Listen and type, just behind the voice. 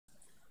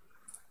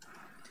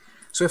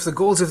So if the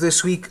goals of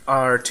this week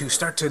are to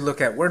start to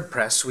look at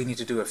WordPress, we need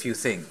to do a few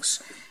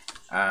things.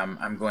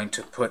 I'm going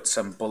to put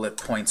some bullet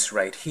points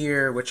right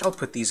here, which I'll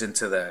put these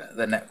into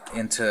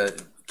into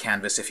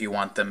Canvas if you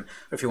want them,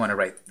 or if you want to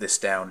write this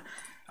down.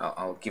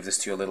 I'll give this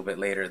to you a little bit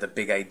later. The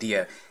big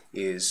idea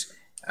is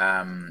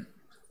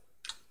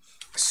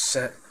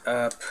set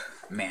up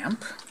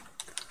MAMP,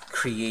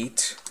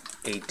 create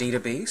a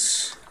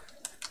database,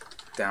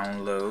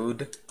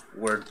 download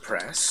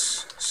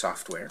WordPress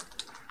software,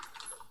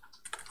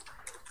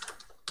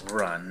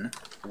 run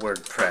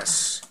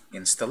WordPress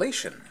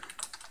installation.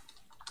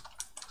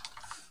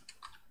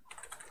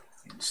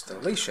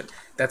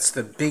 That's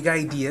the big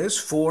ideas,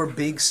 4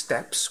 big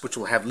steps, which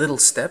will have little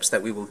steps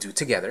that we will do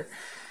together.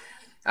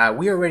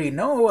 We already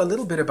know a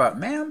little bit about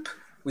MAMP.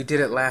 We did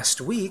it last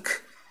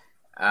week.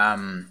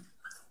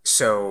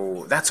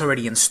 So that's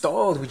already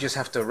installed. We just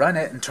have to run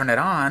it and turn it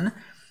on.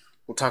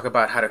 We'll talk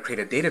about how to create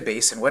a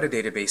database and what a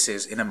database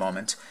is in a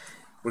moment.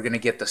 We're going to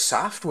get the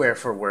software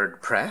for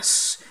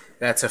WordPress.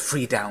 That's a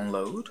free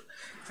download.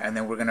 And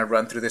then we're going to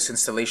run through this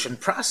installation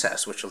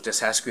process, which will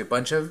just ask you a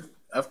bunch of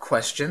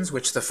questions,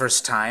 which the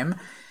first time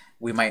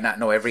we might not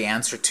know every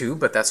answer to,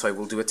 but that's why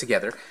we'll do it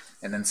together.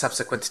 And then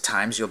subsequent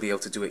times you'll be able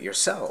to do it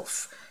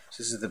yourself.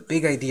 So this is the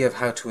big idea of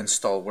how to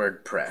install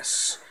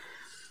WordPress.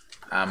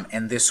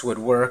 And this would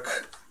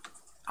work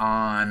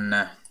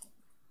on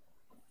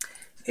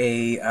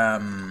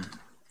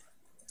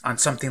on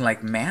something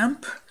like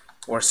MAMP,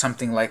 or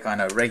something like on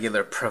a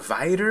regular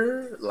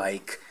provider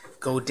like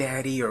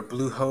GoDaddy or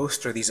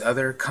Bluehost or these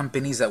other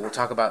companies that we'll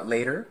talk about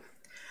later.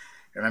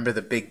 Remember,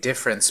 the big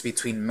difference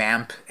between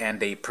MAMP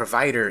and a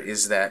provider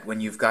is that when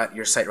you've got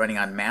your site running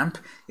on MAMP,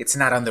 it's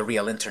not on the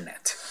real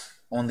internet.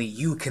 Only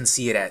you can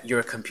see it at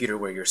your computer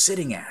where you're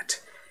sitting at.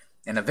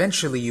 And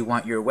eventually you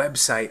want your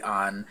website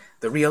on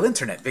the real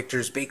internet,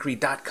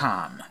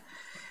 victorsbakery.com.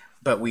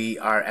 But we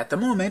are at the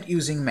moment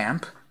using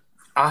MAMP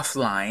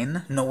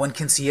offline. No one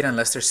can see it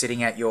unless they're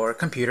sitting at your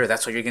computer.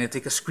 That's why you're going to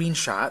take a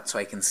screenshot so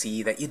I can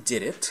see that you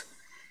did it.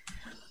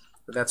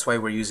 But that's why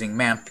we're using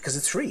MAMP, because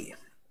it's free.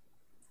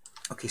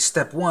 Okay,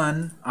 step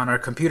 1 on our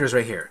computers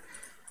right here.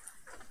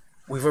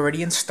 We've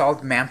already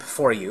installed MAMP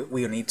for you.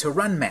 We need to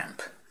run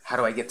MAMP. How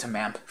do I get to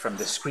MAMP from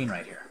this screen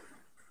right here?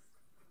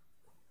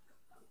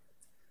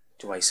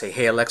 Do I say,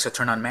 hey Alexa,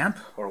 turn on MAMP?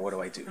 Or what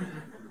do I do?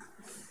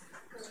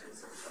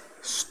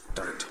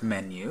 Start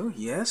menu,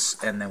 yes.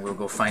 And then we'll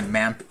go find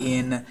MAMP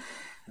in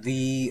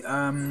the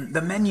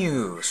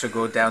menu. So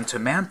go down to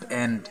MAMP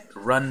and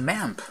run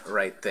MAMP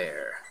right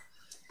there.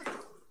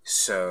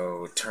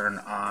 So turn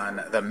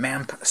on the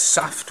MAMP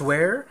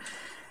software.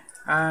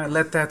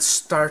 Let that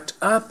start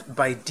up.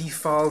 By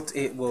default,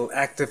 it will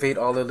activate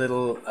all the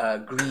little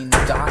green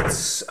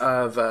dots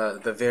of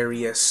the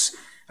various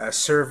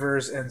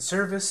servers and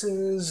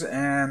services.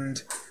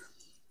 And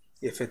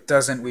if it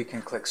doesn't, we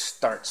can click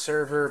Start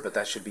Server, but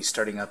that should be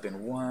starting up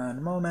in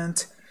one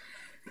moment.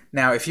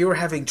 Now, if you were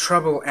having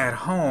trouble at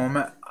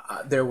home,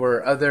 there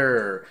were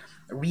other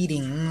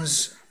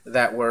readings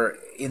that were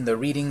in the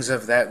readings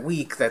of that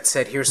week that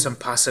said here's some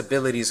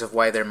possibilities of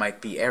why there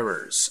might be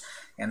errors.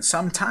 And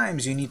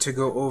sometimes you need to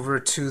go over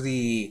to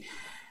the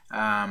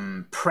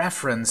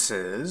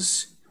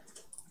preferences.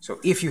 So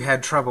if you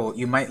had trouble,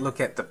 you might look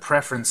at the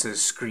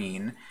preferences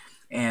screen,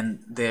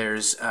 and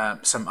there's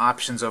some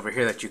options over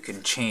here that you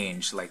can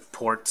change, like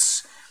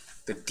ports.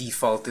 The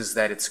default is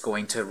that it's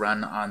going to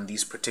run on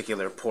these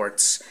particular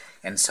ports,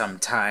 and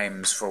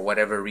sometimes for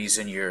whatever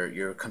reason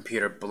your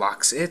computer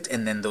blocks it,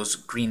 and then those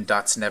green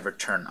dots never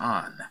turn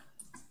on.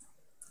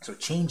 So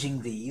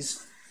changing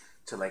these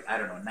to, like, I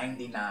don't know,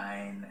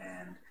 99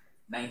 and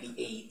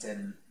 98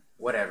 and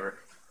whatever,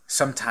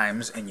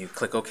 sometimes, and you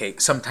click OK,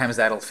 sometimes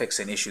that'll fix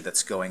an issue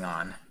that's going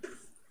on.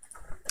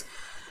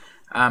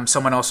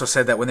 Someone also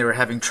said that when they were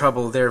having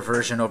trouble, their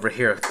version over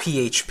here of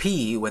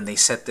PHP, when they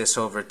set this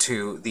over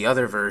to the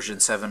other version,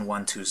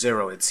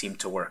 7.1.2.0, it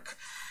seemed to work.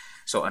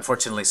 So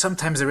unfortunately,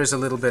 sometimes there is a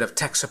little bit of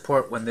tech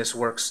support when this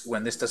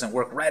doesn't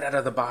work right out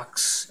of the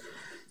box.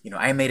 You know,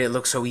 I made it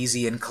look so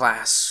easy in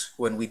class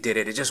when we did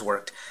it. It just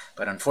worked.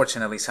 But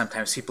unfortunately,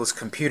 sometimes people's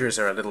computers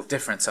are a little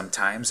different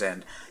sometimes,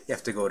 and you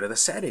have to go to the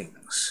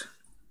settings.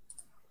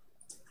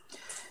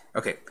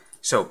 Okay,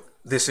 so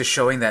this is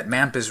showing that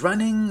MAMP is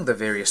running, the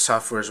various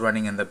software is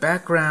running in the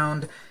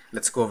background.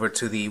 Let's go over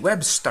to the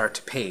web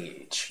start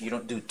page. You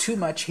don't do too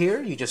much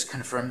here, you just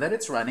confirm that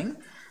it's running.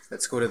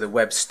 Let's go to the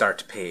web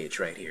start page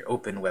right here,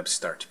 open web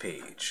start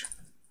page.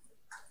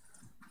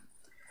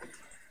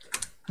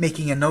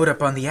 Making a note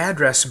up on the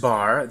address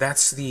bar,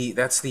 that's the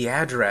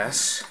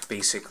address,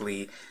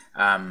 basically,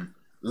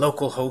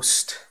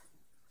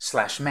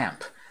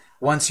 localhost/MAMP.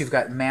 Once you've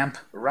got MAMP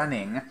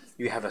running,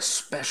 you have a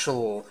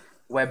special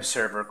web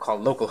server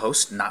called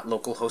localhost, not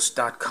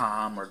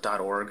localhost.com or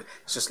 .org.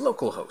 It's just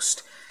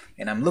localhost.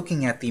 And I'm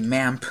looking at the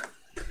MAMP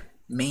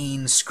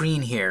main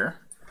screen here,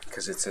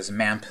 because it says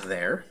MAMP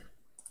there.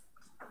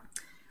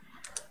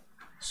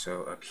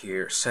 So up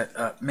here, set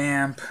up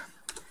MAMP,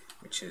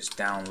 which is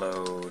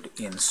download,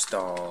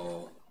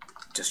 install,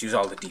 just use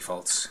all the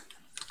defaults,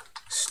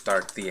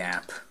 start the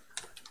app,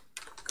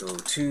 go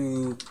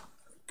to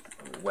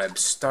web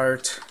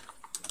start,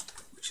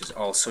 which is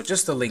also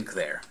just a link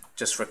there.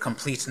 Just for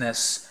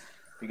completeness,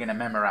 you're going to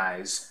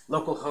memorize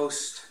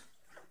localhost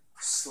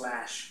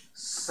 /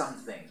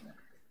 something.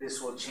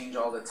 This will change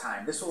all the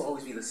time. This will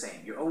always be the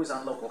same. You're always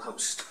on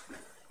localhost.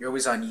 You're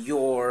always on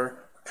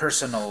your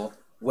personal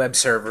web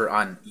server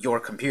on your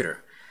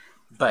computer.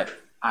 But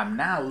I'm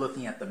now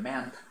looking at the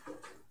MAMP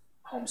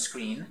home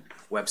screen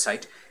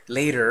website.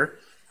 Later,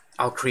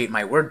 I'll create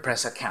my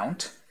WordPress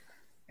account,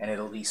 and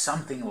it'll be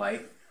something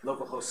like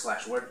localhost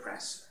 /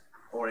 WordPress,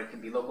 or it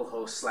can be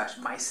localhost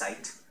 / my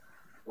site,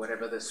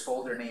 whatever this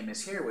folder name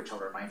is here, which I'll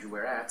remind you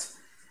we're at.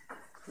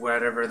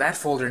 Whatever that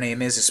folder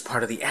name is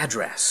part of the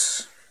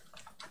address.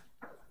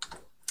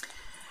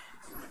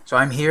 So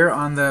I'm here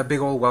on the big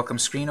old welcome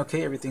screen.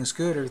 Okay, everything's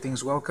good,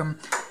 everything's welcome.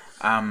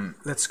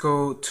 Let's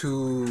go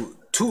to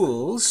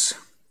Tools,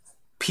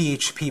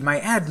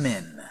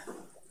 PHPMyAdmin.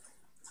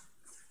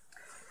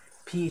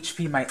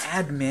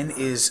 PHPMyAdmin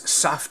is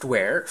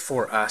software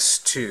for us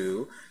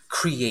to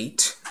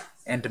create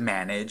and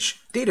manage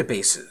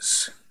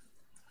databases.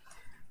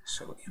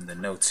 So in the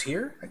notes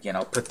here, again,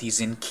 I'll put these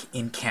in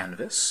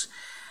Canvas.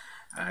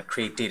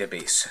 Create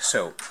database.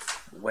 So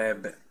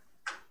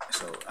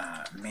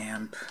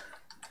MAMP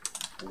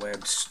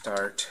web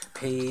start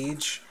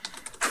page.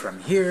 From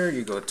here,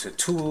 you go to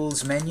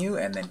Tools menu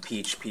and then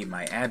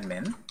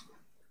PHPMyAdmin.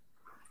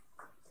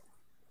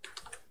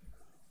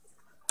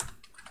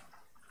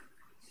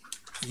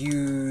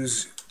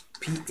 Use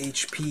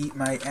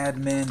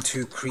PHPMyAdmin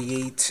to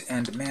create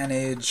and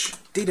manage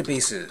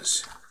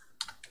databases.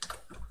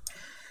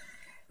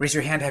 Raise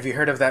your hand, have you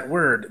heard of that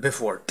word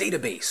before?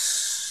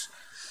 Database.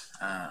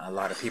 A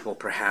lot of people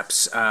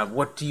perhaps.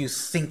 What do you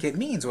think it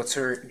means? What's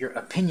your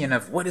opinion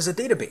of what is a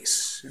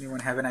database? Anyone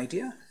have an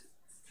idea?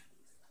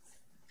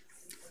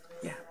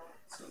 Yeah.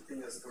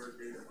 Something that stores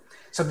data.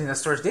 Something that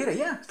stores data,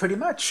 yeah, pretty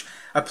much.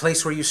 A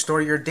place where you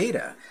store your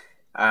data.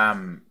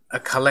 A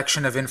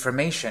collection of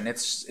information.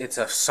 It's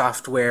a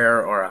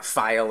software or a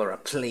file or a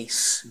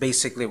place,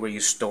 basically, where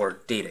you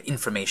store data,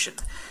 information.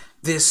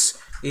 This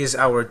is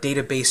our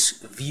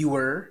database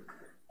viewer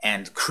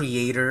and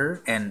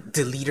creator and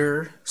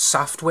deleter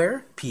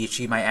software,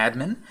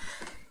 PHPMyAdmin.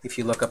 If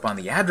you look up on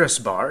the address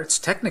bar, it's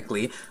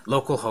technically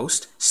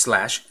localhost /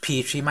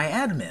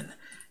 PHPMyAdmin.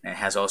 And it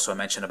has also a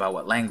mention about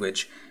what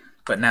language.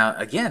 But now,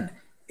 again,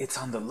 it's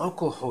on the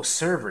localhost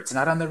server. It's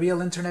not on the real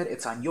internet.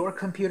 It's on your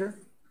computer.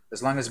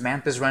 As long as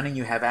MAMP is running,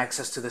 you have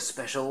access to the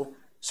special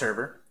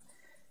server.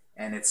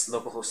 And it's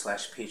localhost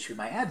 /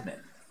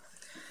 PHPMyAdmin.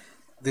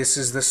 This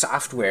is the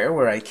software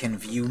where I can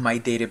view my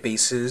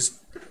databases,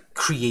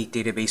 create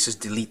databases,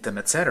 delete them,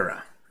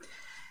 etc.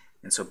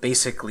 And so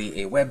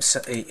basically a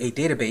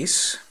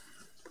database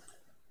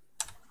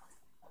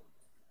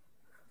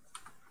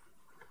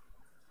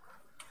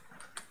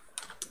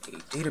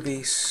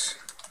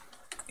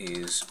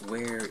is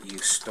where you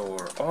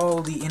store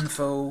all the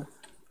info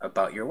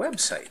about your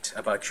website,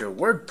 about your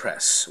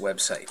WordPress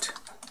website.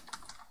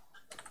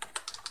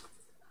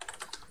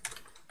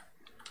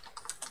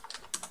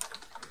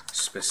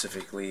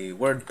 Specifically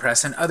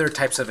WordPress and other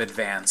types of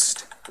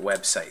advanced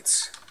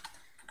websites.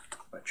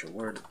 About your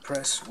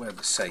WordPress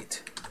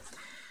website.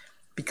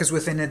 Because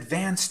with an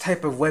advanced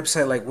type of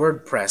website like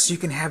WordPress, you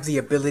can have the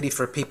ability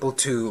for people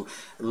to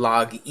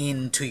log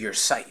into your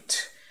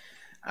site.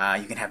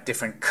 You can have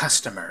different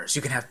customers.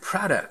 You can have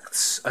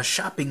products, a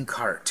shopping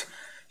cart.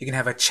 You can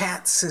have a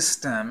chat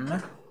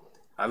system.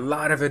 A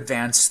lot of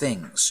advanced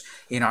things.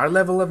 In our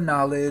level of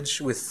knowledge,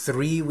 with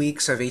 3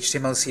 weeks of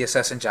HTML,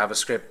 CSS, and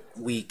JavaScript,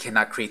 we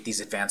cannot create these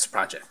advanced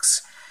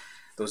projects.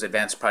 Those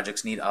advanced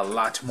projects need a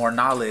lot more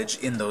knowledge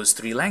in those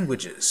 3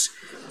 languages.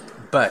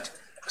 But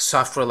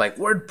software like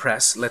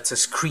WordPress lets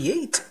us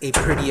create a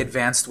pretty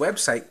advanced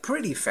website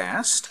pretty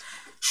fast,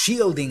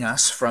 shielding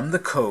us from the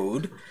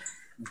code.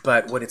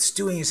 But what it's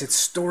doing is it's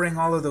storing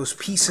all of those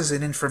pieces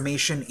and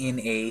information in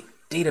a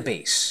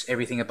database,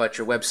 everything about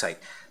your website.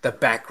 The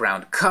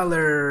background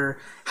color,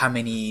 how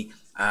many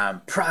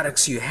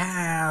products you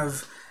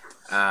have,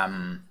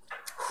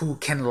 who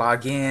can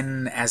log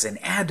in as an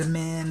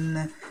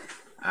admin,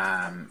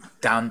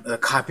 down the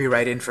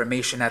copyright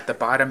information at the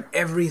bottom.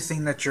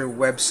 Everything that your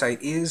website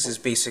is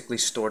basically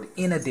stored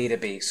in a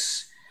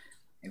database.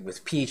 And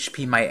with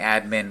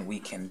PHPMyAdmin, we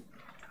can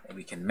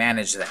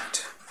manage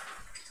that.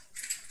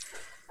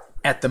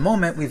 At the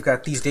moment, we've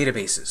got these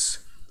databases.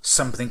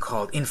 Something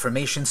called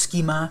Information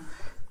Schema,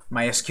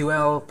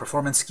 MySQL,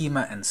 Performance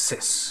Schema, and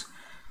Sys.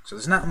 So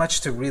there's not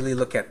much to really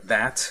look at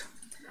that.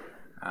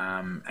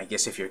 I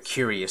guess if you're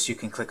curious, you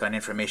can click on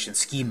Information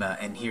Schema,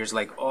 and here's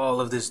like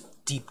all of this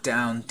deep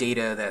down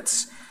data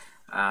that's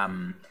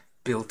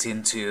built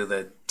into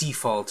the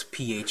default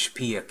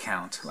PHP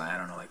account. I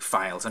don't know, like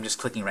files. I'm just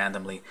clicking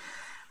randomly.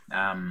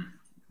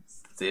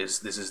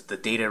 This is the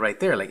data right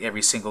there, like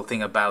every single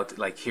thing about,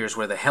 like here's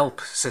where the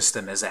help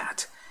system is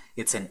at.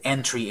 It's an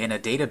entry in a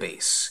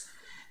database.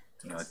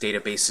 You know, a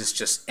database is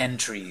just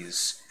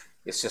entries.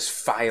 It's just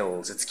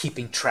files. It's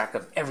keeping track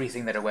of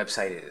everything that a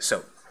website is.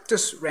 So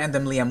just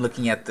randomly, I'm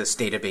looking at this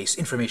database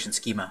information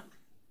schema.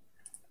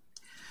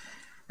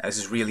 This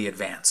is really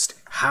advanced.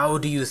 How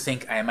do you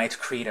think I might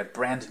create a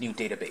brand new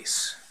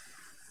database?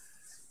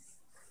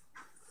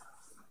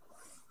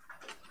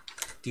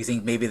 Do you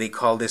think maybe they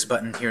call this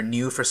button here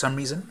new for some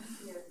reason?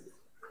 Yes.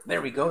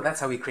 There we go.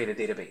 That's how we create a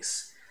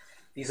database.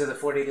 These are the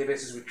 4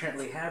 databases we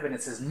currently have, and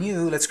it says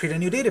new. Let's create a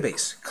new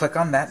database. Click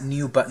on that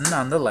new button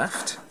on the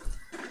left.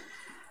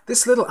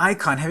 This little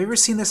icon, have you ever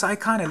seen this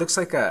icon? It looks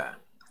like a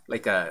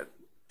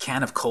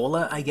can of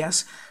cola, I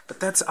guess, but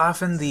that's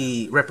often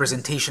the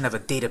representation of a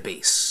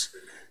database.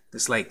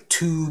 This like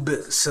tube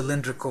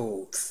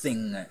cylindrical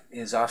thing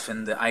is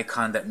often the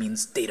icon that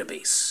means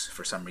database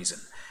for some reason.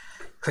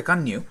 Click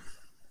on new.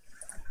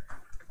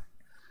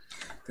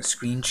 The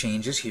screen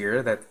changes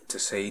here to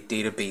say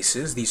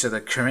databases. These are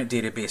the current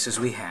databases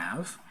we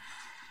have.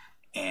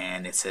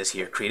 And it says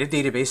here, create a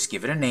database,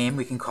 give it a name.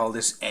 We can call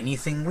this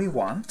anything we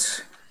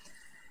want.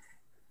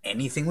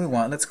 Anything we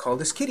want, let's call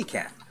this kitty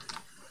cat.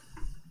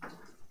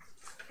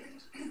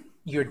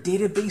 Your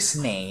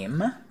database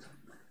name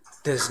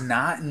does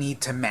not need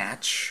to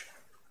match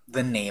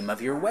the name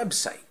of your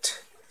website.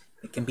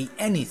 It can be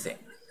anything.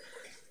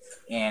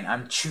 And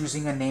I'm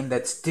choosing a name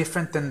that's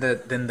different than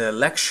the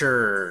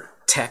lecture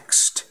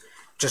text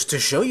just to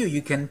show you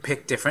you can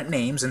pick different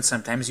names, and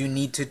sometimes you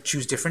need to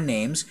choose different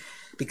names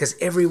because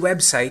every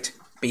website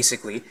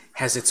basically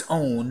has its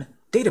own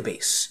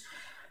database.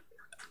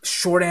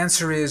 Short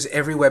answer is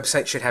every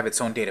website should have its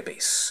own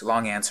database.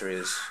 Long answer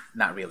is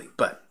not really,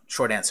 but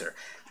short answer.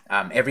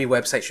 Every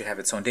website should have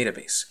its own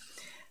database.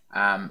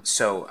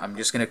 So I'm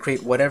just going to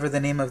create whatever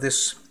the name of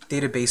this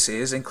database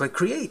is and click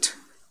Create.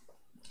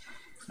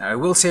 Now I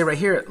will say right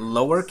here,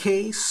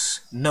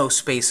 lowercase, no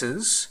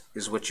spaces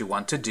is what you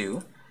want to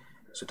do.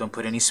 So don't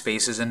put any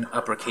spaces in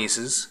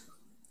uppercases.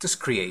 Just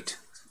Create.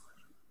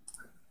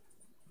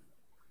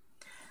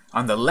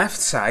 On the left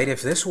side,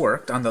 if this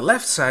worked, on the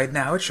left side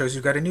now it shows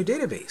you've got a new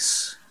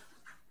database.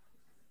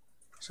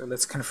 So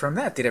let's confirm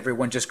that. Did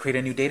everyone just create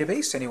a new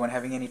database? Anyone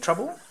having any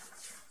trouble?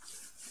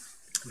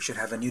 We should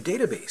have a new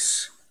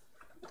database.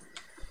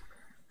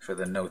 For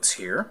the notes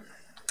here,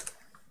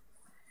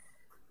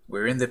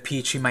 we're in the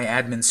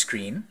PHPMyAdmin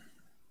screen.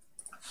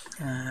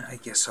 I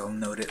guess I'll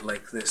note it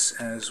like this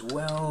as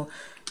well.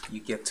 You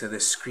get to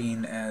this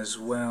screen as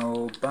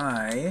well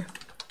by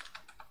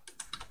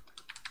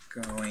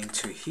going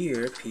to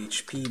here,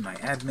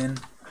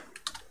 PHPMyAdmin.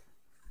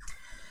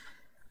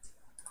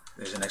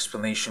 There's an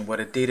explanation what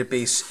a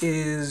database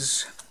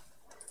is.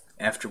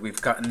 After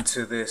we've gotten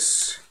to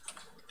this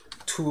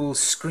tool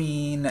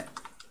screen,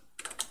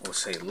 we'll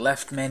say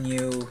left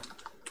menu,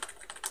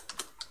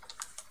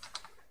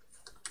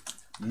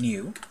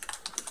 new,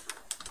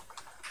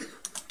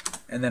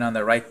 and then on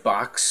the right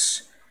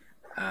box,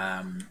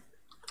 and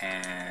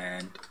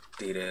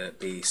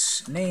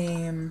database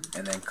name,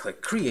 and then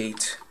click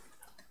Create.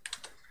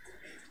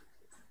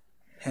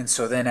 And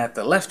so then at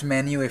the left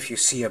menu, if you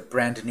see a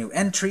brand new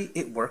entry,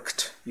 it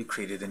worked. You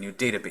created a new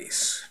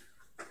database.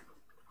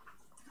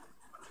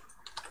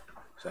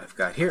 So I've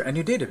got here a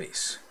new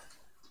database.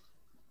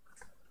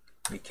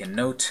 We can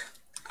note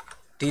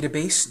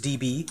database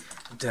DB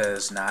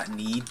does not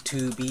need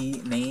to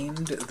be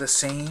named the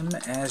same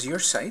as your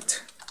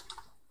site.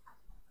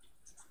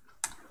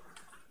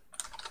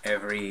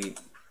 Every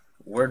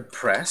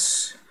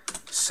WordPress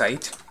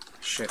site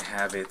should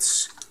have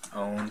its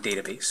own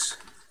database.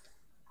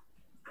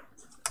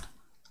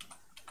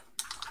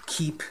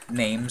 Keep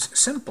names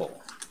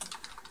simple.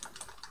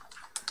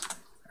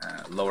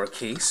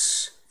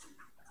 Lowercase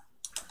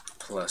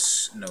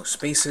plus no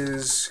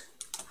spaces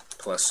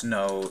plus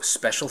no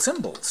special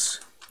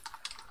symbols.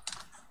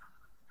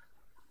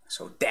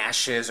 So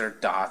dashes or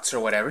dots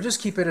or whatever.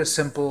 Just keep it a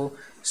simple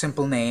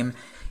name.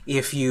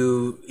 If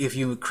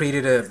you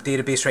created a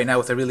database right now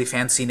with a really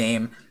fancy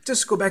name,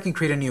 just go back and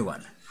create a new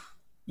one.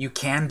 You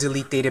can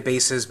delete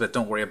databases, but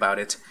don't worry about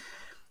it.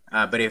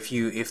 But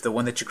if the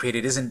one that you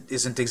created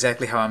isn't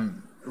exactly how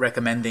I'm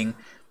recommending,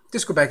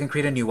 just go back and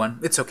create a new one.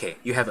 It's okay.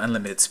 You have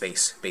unlimited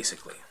space,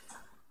 basically.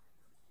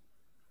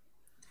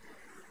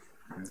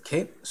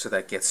 Okay, so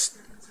that gets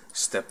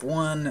step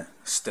 1,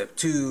 step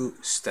 2,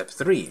 step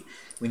 3.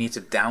 We need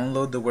to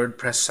download the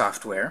WordPress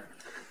software,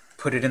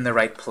 put it in the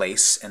right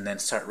place, and then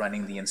start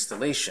running the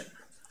installation.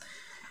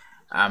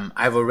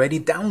 I've already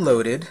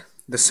downloaded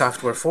the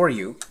software for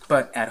you,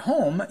 but at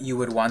home you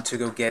would want to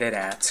go get it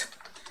at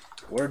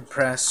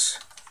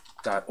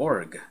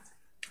WordPress.org.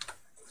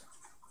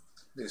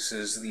 This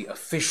is the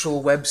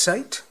official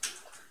website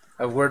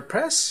of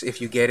WordPress.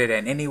 If you get it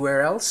at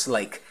anywhere else,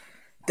 like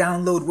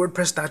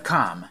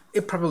downloadwordpress.com,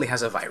 it probably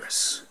has a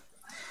virus.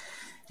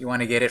 You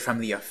want to get it from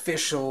the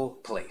official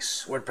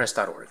place,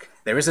 WordPress.org.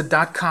 There is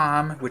a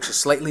 .com, which is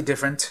slightly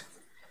different.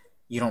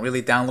 You don't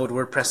really download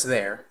WordPress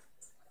there.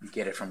 You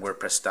get it from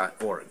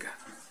WordPress.org.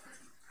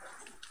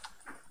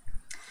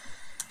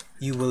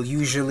 You will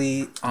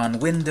usually, on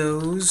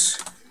Windows,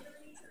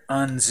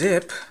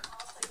 unzip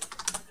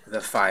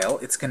the file.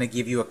 It's going to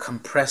give you a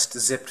compressed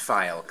zipped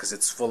file because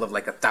it's full of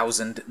like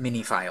 1,000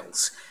 mini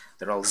files.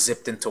 They're all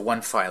zipped into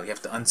one file. You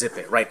have to unzip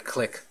it.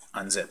 Right-click,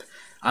 unzip.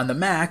 On the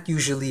Mac,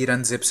 usually it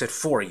unzips it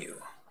for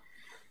you.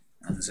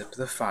 unzip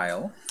the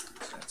file.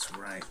 So let's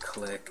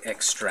right-click,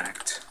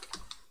 extract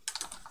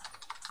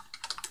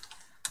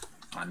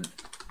on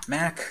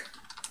Mac,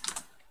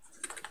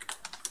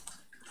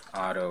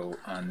 auto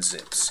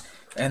unzips.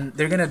 And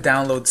they're going to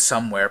download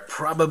somewhere,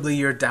 probably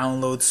your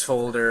downloads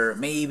folder,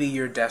 maybe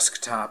your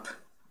desktop,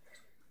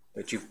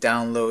 but you've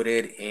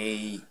downloaded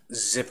a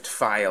zipped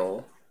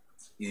file.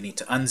 You need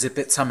to unzip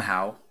it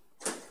somehow,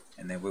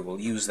 and then we will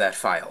use that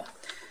file.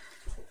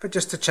 But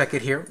just to check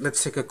it here,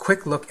 let's take a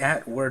quick look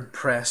at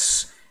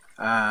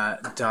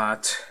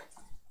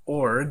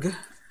WordPress.org.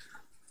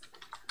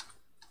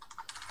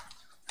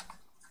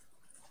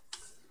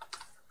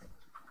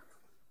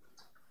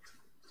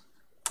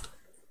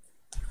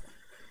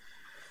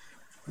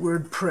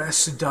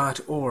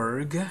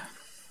 WordPress.org.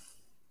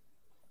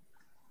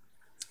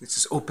 This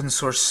is open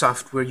source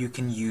software you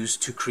can use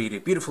to create a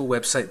beautiful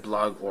website,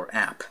 blog, or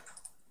app.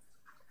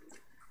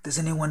 Does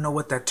anyone know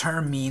what that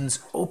term means,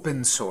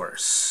 open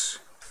source?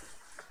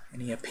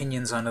 Any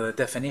opinions on the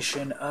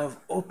definition of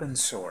open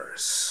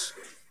source?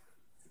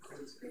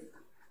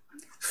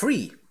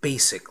 Free,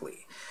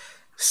 basically.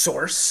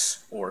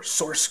 Source, or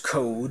source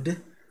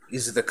code,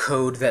 is the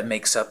code that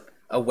makes up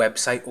a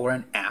website or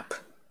an app.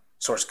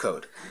 Source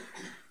code.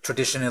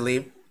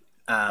 Traditionally,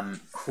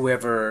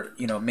 whoever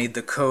made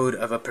the code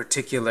of a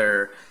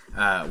particular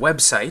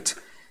website,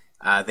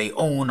 they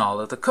own all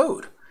of the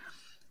code.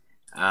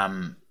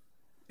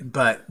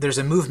 But there's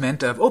a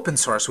movement of open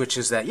source, which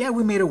is that, yeah,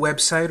 we made a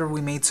website or we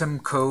made some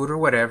code or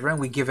whatever, and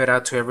we give it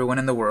out to everyone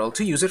in the world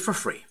to use it for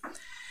free.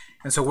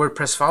 And so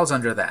WordPress falls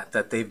under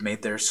that they've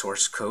made their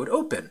source code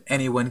open.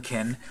 Anyone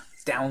can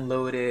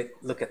download it,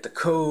 look at the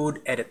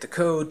code, edit the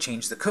code,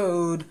 change the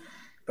code,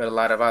 but a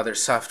lot of other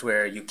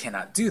software, you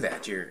cannot do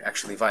that. You're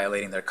actually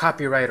violating their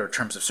copyright or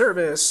terms of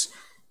service.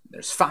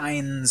 There's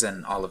fines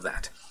and all of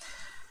that.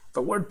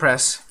 But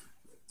WordPress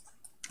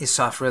is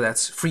software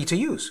that's free to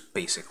use,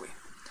 basically.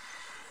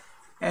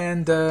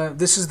 And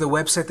this is the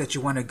website that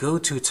you want to go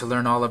to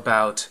learn all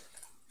about,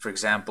 for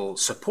example,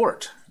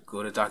 support.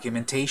 Go to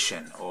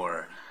documentation,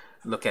 or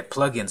look at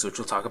plugins, which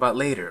we'll talk about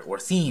later, or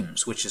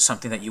themes, which is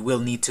something that you will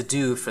need to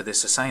do for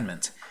this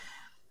assignment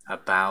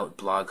about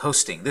blog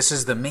hosting. This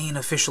is the main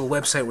official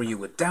website where you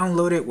would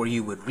download it, where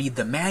you would read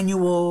the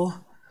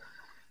manual.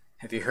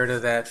 Have you heard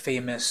of that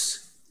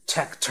famous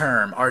tech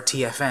term,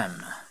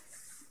 RTFM?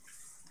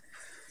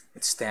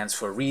 It stands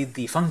for Read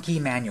the Funky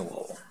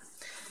Manual,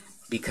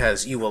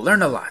 because you will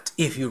learn a lot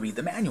if you read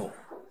the manual.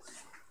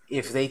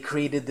 If they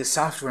created this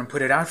software and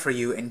put it out for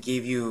you and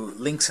gave you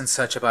links and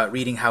such about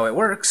reading how it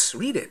works,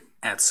 read it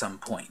at some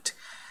point.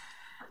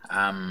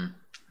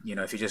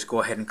 If you just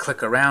go ahead and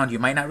click around, you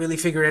might not really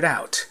figure it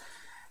out.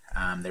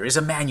 There is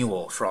a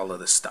manual for all of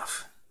this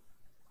stuff.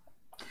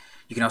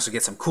 You can also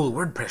get some cool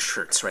WordPress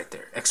shirts right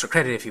there. Extra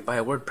credit if you buy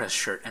a WordPress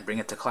shirt and bring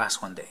it to class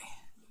one day.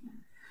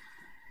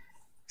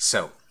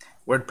 So,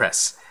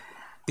 WordPress.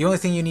 The only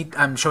thing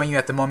I'm showing you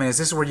at the moment is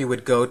this is where you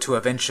would go to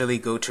eventually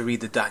go to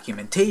read the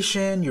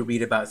documentation. You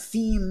read about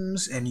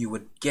themes, and you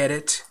would get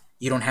it.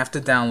 You don't have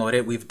to download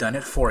it. We've done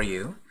it for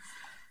you.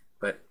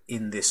 But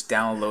in this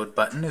download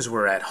button is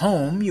where at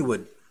home you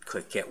would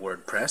click Get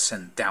WordPress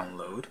and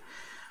download.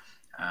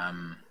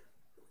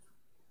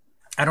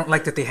 I don't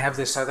like that they have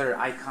this other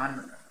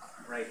icon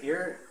right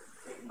here.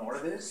 Ignore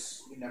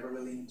this. You never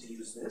really need to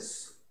use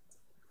this.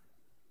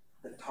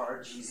 The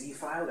tar.gz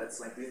file, that's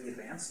like really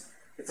advanced.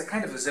 It's a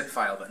kind of a zip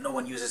file, but no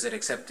one uses it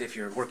except if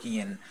you're working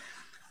in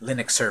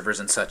Linux servers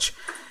and such.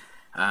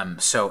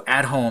 So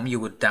at home, you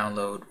would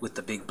download with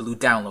the big blue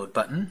download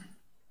button.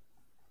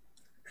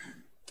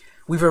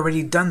 We've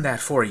already done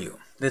that for you.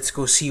 Let's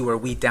go see where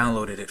we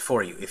downloaded it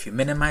for you. If you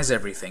minimize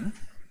everything,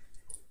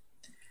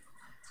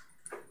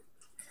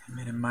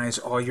 minimize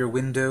all your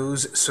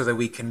windows so that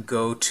we can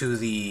go to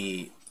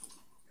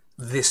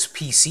this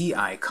PC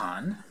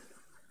icon.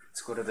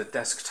 Let's go to the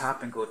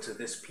desktop and go to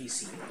this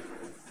PC.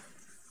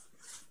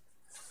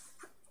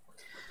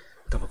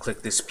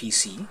 Double-click this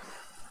PC.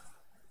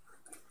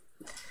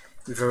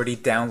 We've already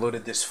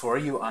downloaded this for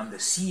you on the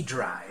C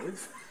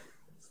drive.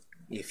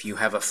 If you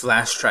have a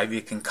flash drive,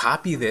 you can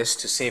copy this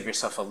to save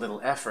yourself a little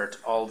effort,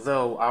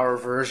 although our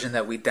version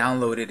that we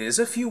downloaded is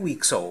a few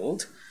weeks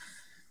old.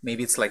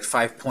 Maybe it's like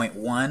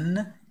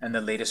 5.1, and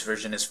the latest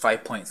version is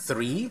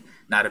 5.3.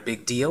 Not a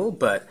big deal,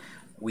 but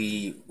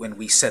when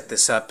we set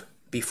this up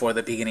before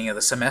the beginning of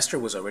the semester,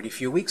 was already a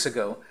few weeks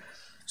ago.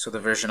 So the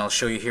version I'll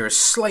show you here is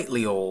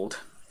slightly old,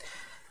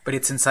 but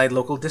it's inside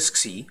local disk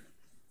C.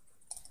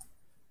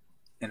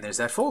 And there's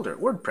that folder,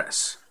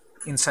 WordPress.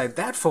 Inside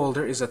that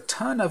folder is a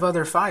ton of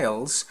other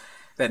files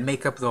that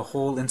make up the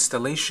whole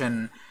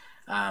installation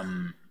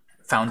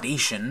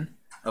foundation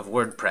of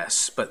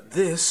WordPress. But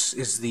this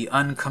is the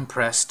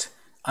uncompressed,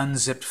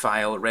 unzipped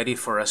file ready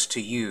for us to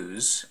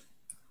use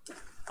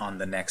on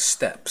the next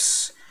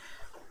steps.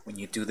 When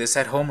you do this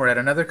at home or at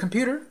another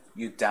computer,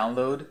 you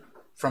download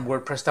from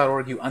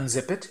WordPress.org, you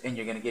unzip it, and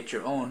you're going to get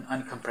your own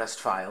uncompressed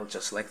file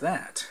just like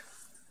that.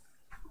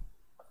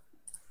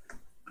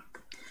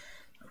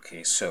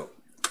 Okay, so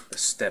the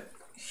step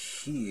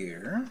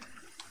here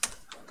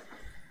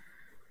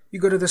You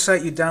go to the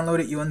site, you download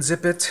it, you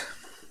unzip it,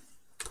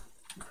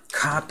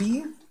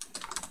 copy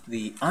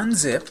the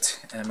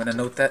unzipped, and I'm going to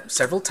note that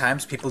several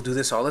times. People do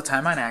this all the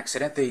time on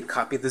accident. They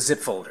copy the zip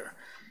folder.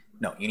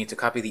 No, you need to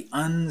copy the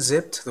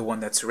unzipped, the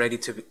one that's ready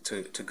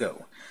to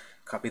go.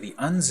 Copy the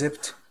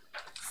unzipped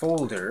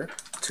folder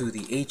to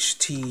the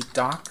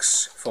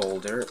htdocs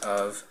folder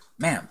of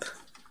MAMP.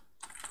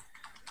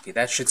 Okay,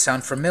 that should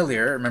sound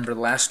familiar. Remember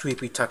last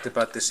week we talked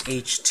about this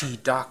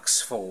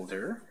htdocs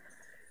folder.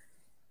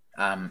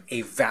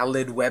 A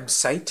valid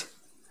website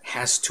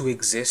has to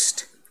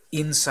exist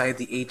inside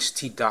the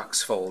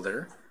htdocs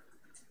folder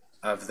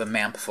of the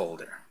MAMP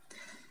folder.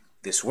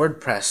 This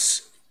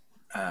WordPress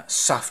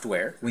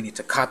software, we need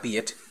to copy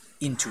it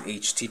into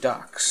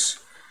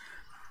htdocs.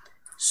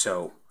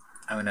 So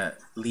I'm going to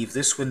leave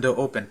this window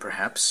open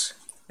perhaps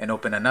and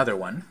open another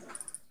one.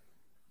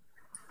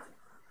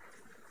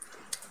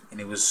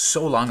 And it was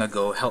so long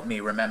ago, help me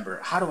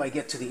remember. How do I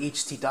get to the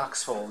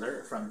htdocs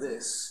folder from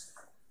this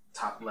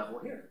top level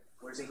here?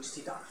 Where's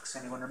htdocs?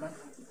 Anyone remember?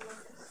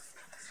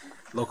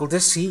 Local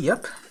disk C,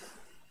 yep.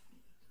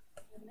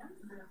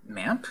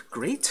 MAMP,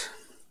 great.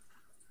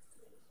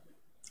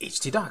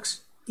 htdocs,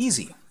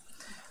 easy.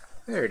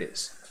 There it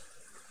is.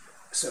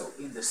 So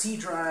in the C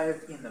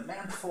drive, in the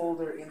MAMP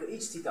folder, in the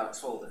htdocs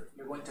folder,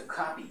 you're going to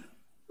copy.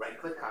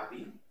 Right-click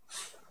copy,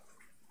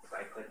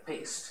 right-click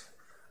paste.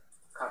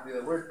 Copy the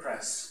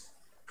WordPress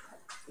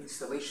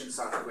installation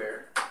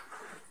software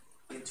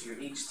into your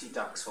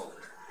htdocs folder.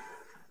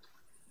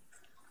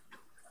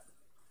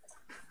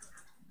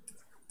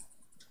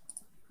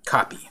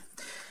 Copy.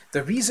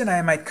 The reason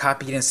I might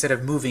copy it instead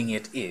of moving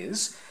it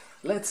is,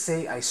 let's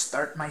say I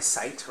start my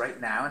site right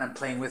now and I'm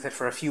playing with it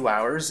for a few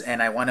hours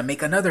and I want to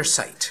make another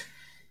site.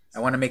 I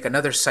want to make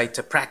another site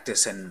to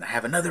practice and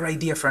have another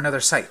idea for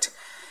another site.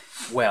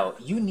 Well,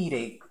 you need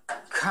a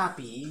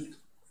copy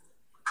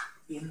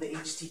in the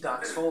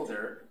htdocs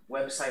folder,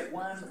 website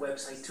 1,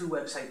 website 2,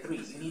 website 3.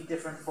 You need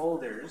different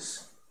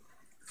folders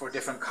for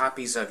different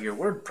copies of your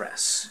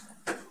WordPress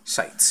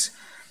sites.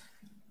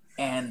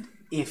 And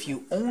if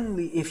you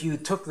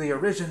took the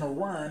original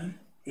one,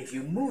 if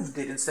you moved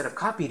it instead of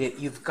copied it,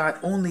 you've got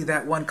only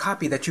that one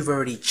copy that you've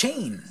already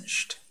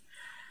changed.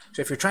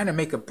 So if you're trying to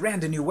make a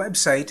brand new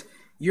website,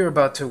 you're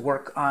about to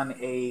work on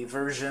a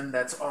version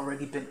that's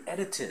already been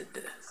edited.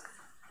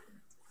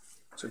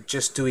 So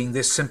just doing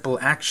this simple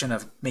action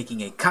of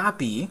making a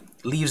copy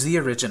leaves the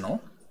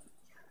original.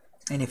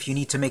 And if you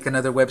need to make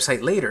another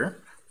website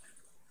later,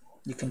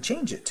 you can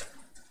change it.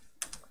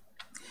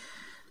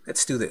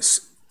 Let's do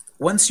this.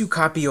 Once you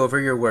copy over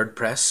your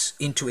WordPress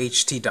into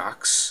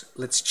htdocs,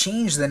 let's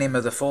change the name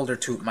of the folder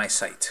to My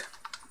Site.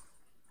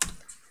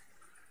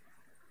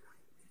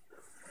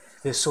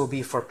 This will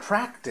be for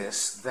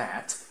practice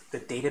that the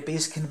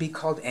database can be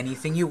called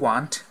anything you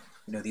want.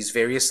 You know, these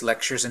various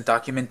lectures and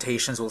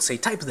documentations will say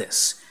type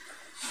this.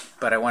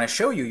 But I want to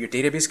show you your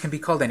database can be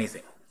called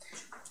anything.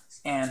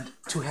 And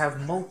to have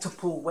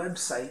multiple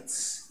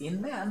websites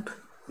in MAMP,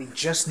 they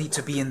just need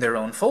to be in their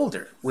own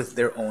folder with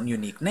their own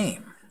unique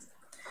name.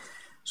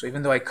 So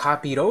even though I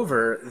copied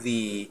over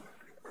the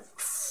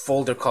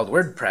folder called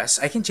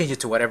WordPress, I can change it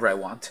to whatever I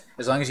want,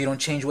 as long as you don't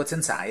change what's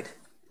inside.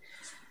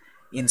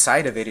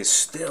 Inside of it is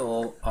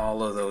still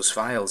all of those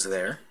files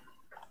there.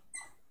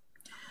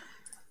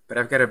 But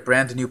I've got a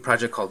brand new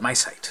project called My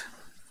Site.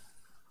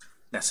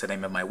 That's the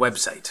name of my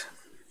website.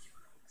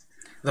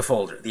 The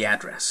folder, the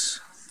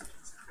address.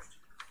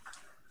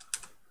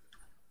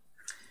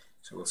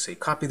 So we'll say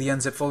copy the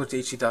unzip folder to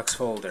htdocs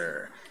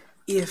folder.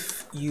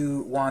 If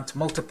you want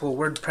multiple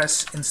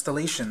WordPress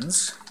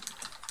installations,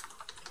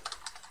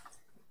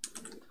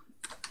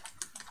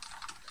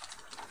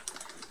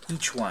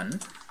 each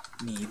one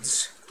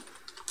needs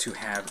to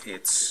have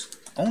its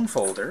own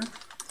folder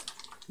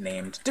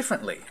named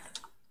differently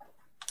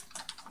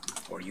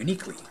or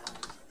uniquely.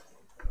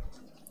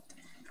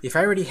 If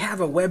I already have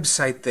a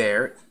website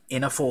there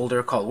in a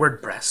folder called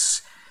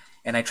WordPress,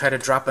 and I try to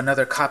drop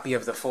another copy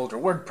of the folder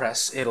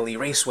WordPress, it'll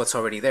erase what's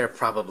already there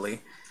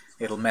probably.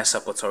 It'll mess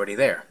up what's already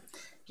there.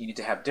 You need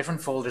to have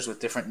different folders with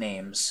different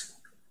names,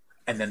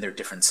 and then they're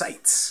different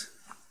sites.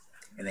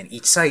 And then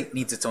each site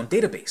needs its own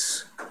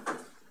database.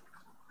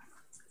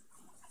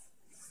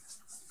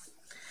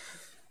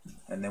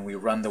 And then we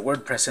run the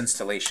WordPress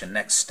installation,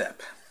 next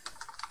step.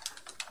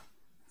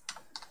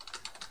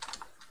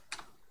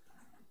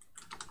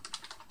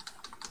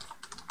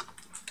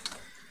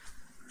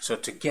 So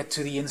to get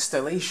to the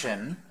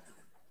installation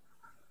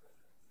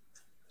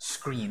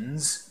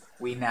screens,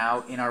 we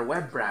now, in our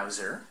web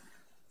browser,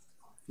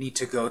 need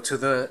to go to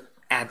the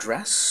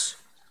address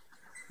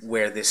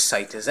where this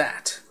site is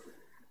at.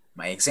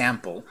 My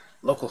example,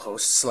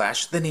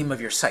 localhost / the name of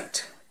your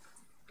site.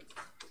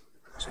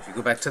 So if you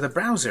go back to the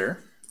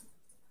browser,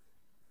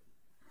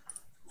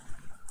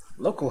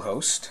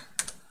 localhost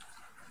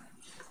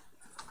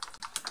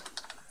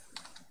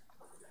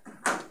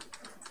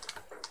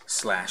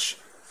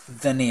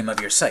 / the name of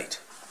your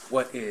site.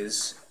 What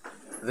is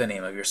the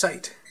name of your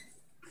site?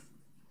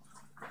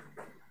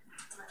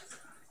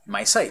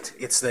 My Site.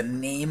 It's the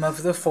name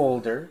of the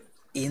folder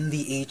in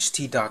the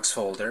htdocs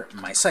folder,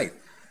 my site.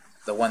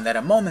 The one that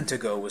a moment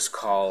ago was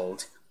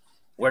called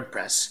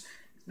WordPress.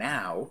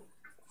 Now,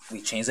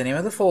 we change the name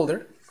of the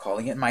folder,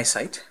 calling it my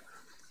site.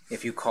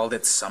 If you called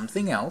it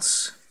something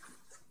else,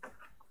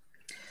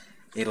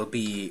 it'll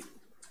be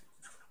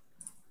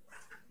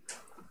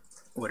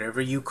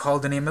whatever you call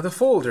the name of the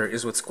folder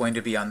is what's going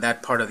to be on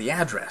that part of the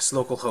address,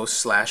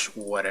 localhost /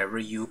 whatever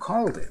you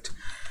called it.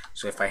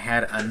 So if I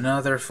had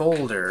another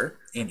folder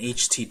in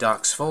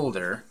htdocs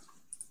folder,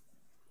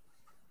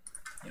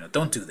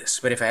 don't do this,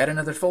 but if I had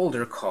another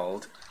folder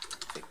called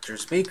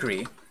Victor's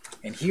Bakery,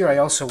 and here I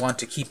also want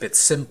to keep it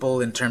simple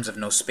in terms of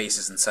no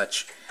spaces and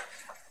such,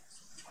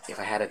 if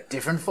I had a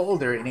different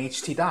folder in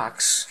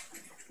htdocs,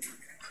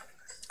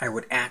 I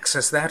would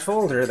access that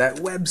folder, that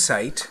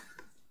website,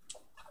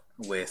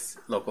 with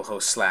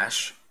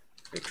localhost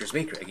 / Victor's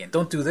Bakery. Again,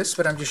 don't do this,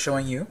 but I'm just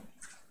showing you.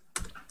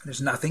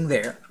 There's nothing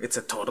there. It's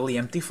a totally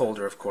empty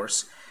folder, of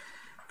course.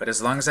 But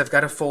as long as I've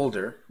got a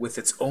folder with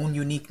its own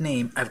unique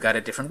name, I've got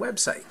a different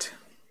website.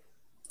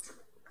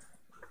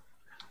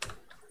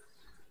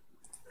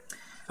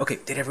 Okay,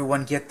 did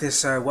everyone get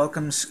this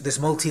this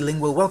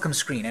multilingual welcome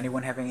screen?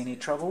 Anyone having any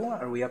trouble?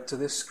 Are we up to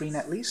this screen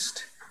at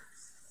least?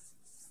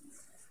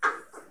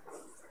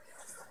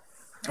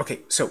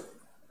 Okay, so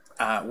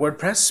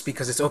WordPress,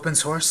 because it's open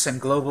source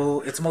and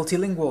global, it's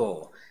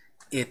multilingual.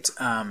 It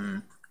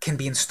can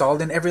be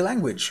installed in every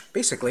language,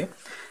 basically.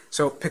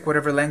 So pick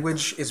whatever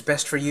language is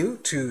best for you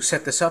to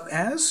set this up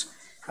as.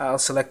 I'll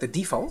select the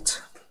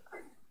default.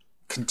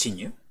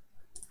 Continue.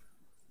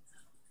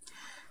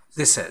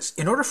 This says,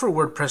 in order for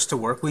WordPress to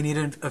work, we need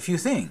a few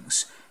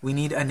things. We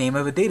need a name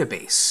of a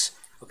database.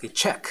 Okay,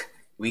 check.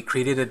 We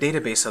created a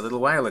database a little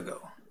while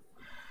ago.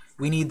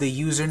 We need the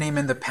username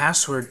and the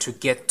password to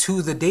get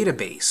to the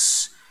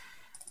database.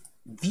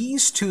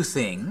 These two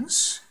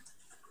things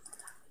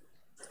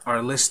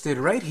are listed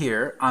right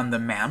here on the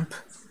MAMP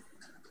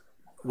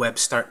web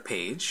start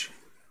page,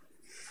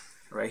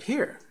 right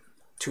here.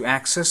 To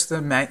access the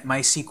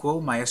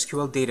MySQL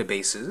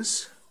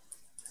databases,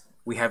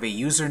 we have a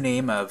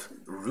username of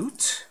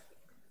root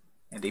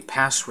and a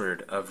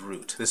password of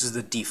root. This is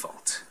the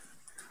default.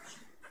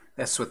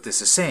 That's what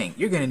this is saying.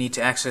 You're going to need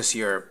to access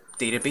your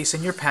database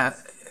and your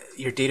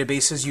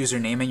database's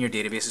username and your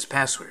database's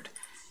password.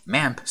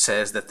 MAMP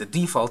says that the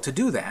default to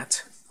do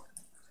that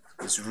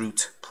is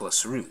root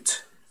plus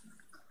root.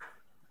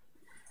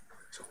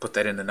 So put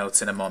that in the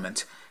notes in a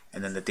moment.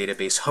 And then the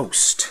database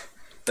host.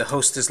 The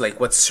host is like,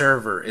 what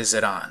server is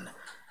it on?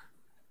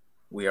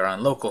 We are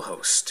on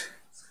localhost.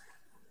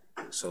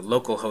 So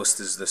localhost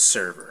is the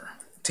server.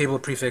 Table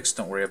prefix,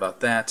 don't worry about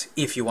that.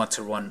 If you want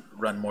to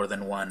run more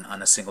than one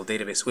on a single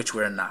database, which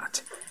we're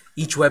not.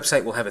 Each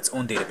website will have its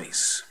own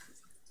database.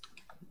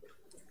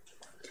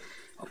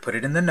 I'll put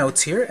it in the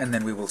notes here, and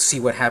then we will see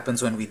what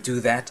happens when we do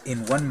that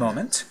in one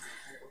moment.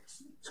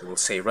 So we'll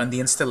say run the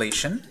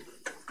installation.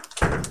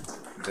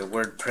 The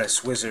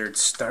WordPress wizard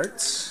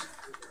starts.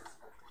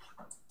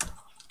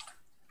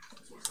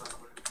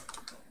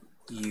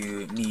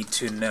 You need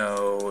to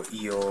know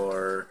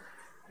your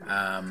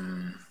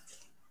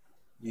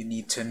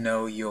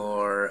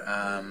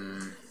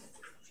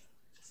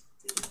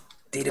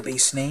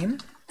database name.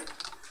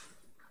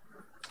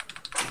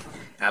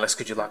 Alice,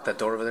 could you lock that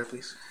door over there,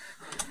 please?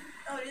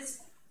 Oh, it is.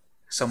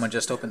 Someone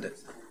just opened it.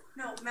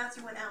 No,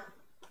 Matthew went out.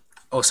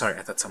 Oh, sorry,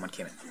 I thought someone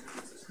came in.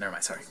 Never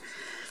mind, sorry.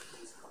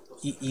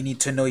 You need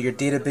to know your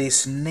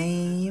database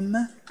name,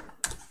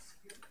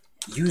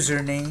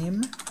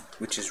 username,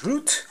 which is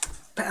root,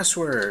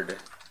 password,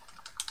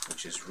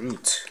 which is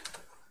root.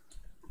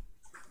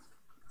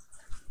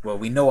 Well,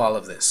 we know all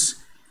of this.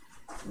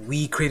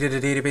 We created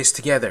a database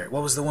together.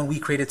 What was the one we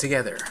created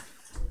together?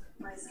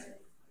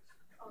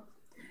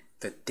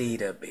 The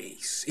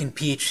database. In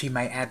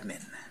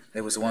PHPMyAdmin.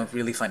 That was the one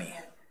really funny.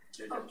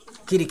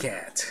 Kitty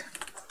cat.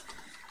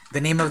 The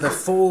name of the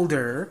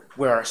folder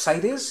where our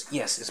site is,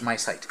 yes, is my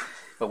site.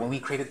 But when we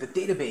created the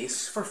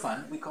database for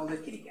fun, we called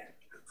it Kitty cat.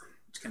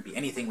 Which can be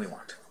anything we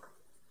want.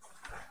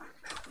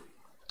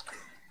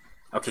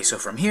 Okay, so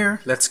from here,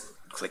 let's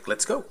click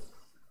Let's Go.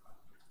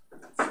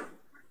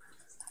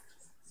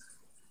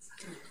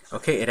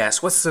 Okay, it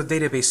asks, what's the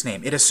database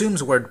name? It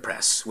assumes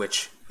WordPress,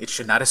 which it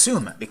should not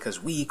assume,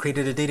 because we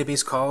created a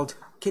database called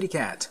Kitty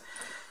cat.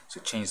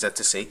 So change that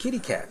to say Kitty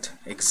cat,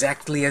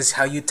 exactly as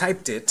how you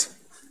typed it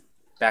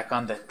back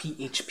on the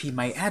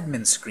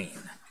PHPMyAdmin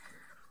screen.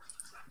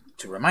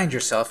 To remind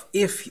yourself,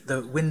 if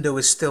the window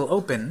is still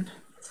open,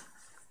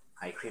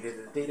 I created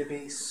a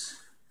database,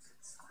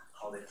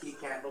 called it Kitty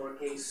cat,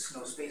 lowercase,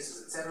 no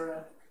spaces,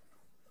 etc.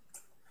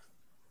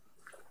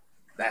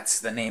 That's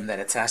the name that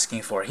it's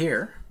asking for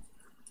here.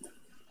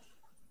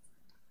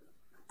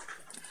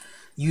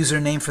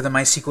 Username for the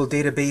MySQL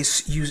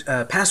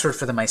database, password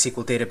for the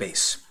MySQL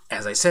database.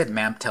 As I said,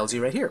 MAMP tells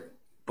you right here.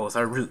 Both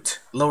are root,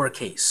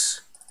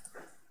 lowercase.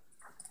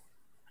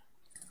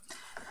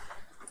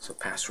 So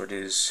password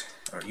is,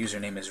 or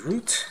username is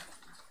root,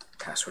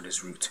 password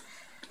is root.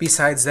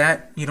 Besides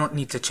that, you don't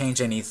need to change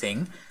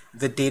anything.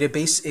 The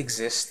database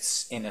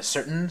exists in a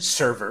certain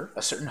server,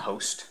 a certain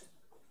host.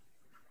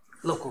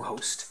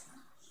 localhost,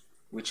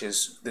 which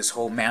is this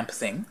whole MAMP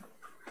thing.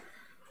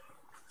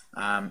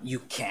 You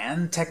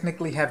can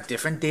technically have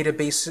different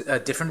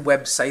different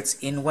websites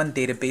in one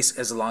database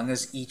as long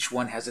as each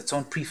one has its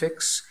own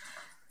prefix.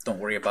 Don't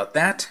worry about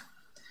that.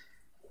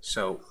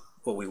 So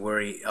what we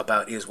worry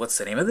about is what's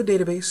the name of the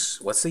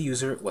database, what's the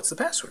user, what's the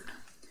password.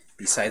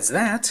 Besides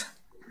that,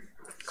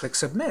 click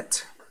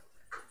Submit.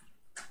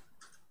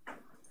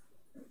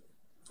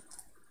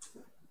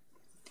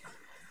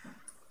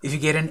 If you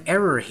get an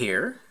error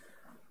here,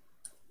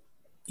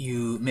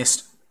 you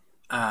missed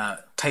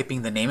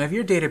typing the name of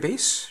your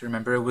database.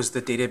 Remember, it was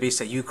the database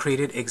that you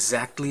created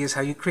exactly as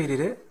how you created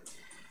it.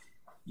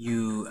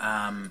 You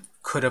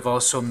could have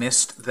also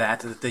missed that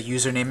the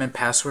username and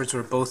passwords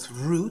were both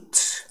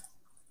root,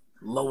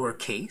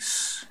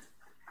 lowercase.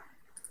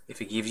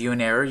 If it gives you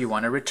an error, you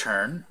want to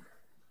return.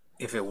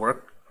 If it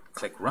worked,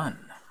 click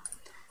Run.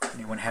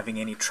 Anyone having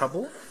any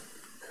trouble?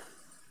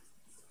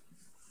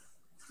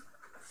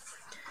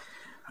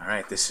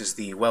 Alright, this is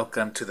the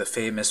welcome to the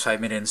famous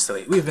 5-minute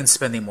installation. We've been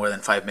spending more than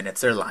 5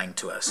 minutes. They're lying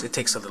to us. It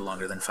takes a little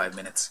longer than 5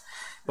 minutes.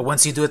 But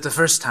once you do it the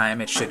first time,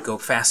 it should go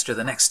faster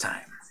the next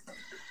time.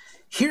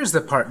 Here's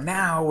the part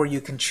now where you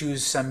can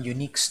choose some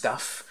unique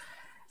stuff.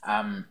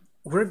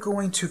 We're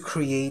going to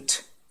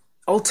create,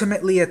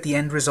 ultimately at the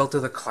end result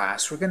of the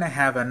class, we're going to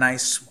have a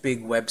nice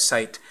big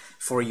website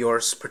for your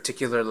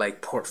particular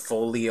like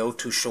portfolio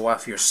to show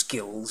off your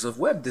skills of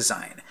web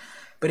design.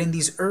 But in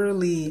these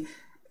early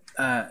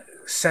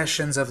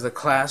sessions of the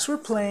class, we're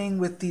playing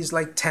with these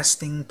like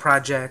testing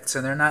projects,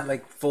 and they're not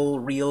like full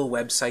real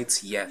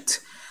websites yet.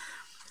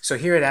 So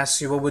here it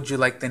asks you, what would you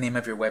like the name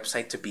of your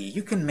website to be?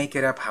 You can make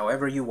it up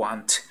however you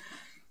want.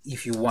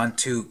 If you want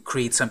to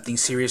create something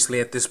seriously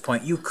at this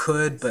point, you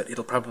could, but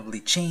it'll probably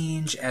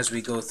change as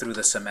we go through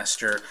the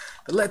semester.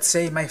 But let's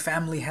say my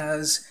family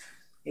has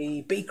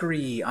a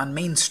bakery on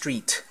Main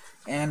Street,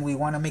 and we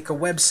want to make a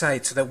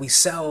website so that we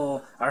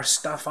sell our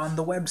stuff on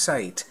the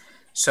website.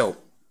 So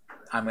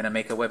I'm going to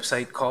make a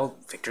website called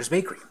Victor's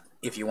Bakery.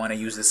 If you want to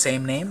use the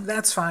same name,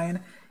 that's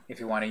fine. If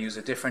you want to use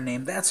a different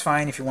name, that's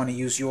fine. If you want to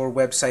use your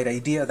website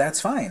idea,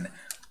 that's fine.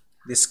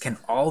 This can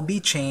all be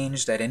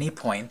changed at any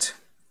point.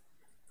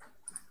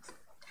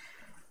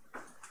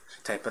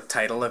 Type a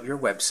title of your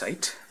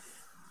website.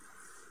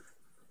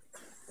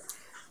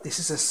 This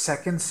is a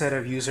second set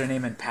of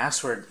username and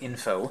password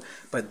info,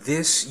 but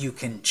this you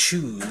can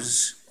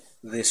choose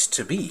this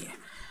to be.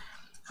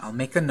 I'll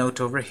make a note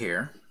over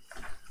here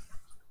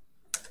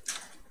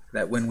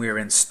that when we're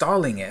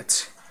installing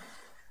it,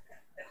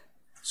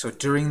 so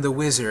during the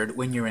wizard,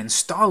 when you're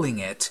installing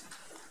it,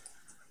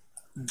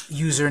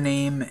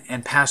 username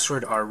and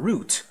password are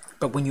root,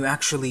 but when you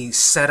actually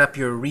set up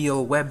your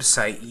real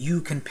website, you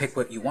can pick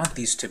what you want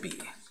these to be.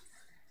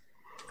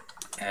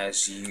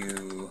 As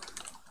you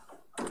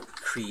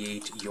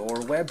create your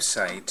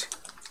website,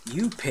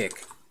 you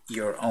pick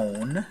your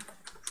own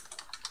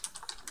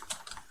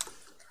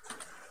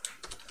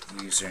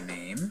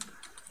username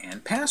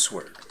and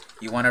password.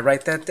 You want to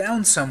write that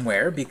down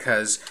somewhere,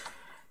 because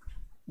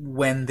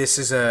when this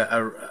is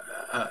our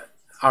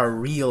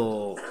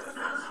real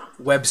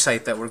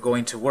website that we're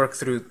going to work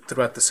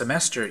throughout the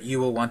semester, you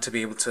will want to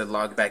be able to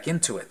log back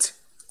into it.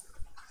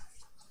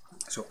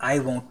 So I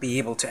won't be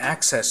able to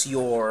access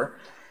your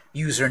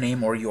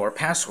username or your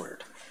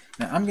password.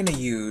 Now I'm going to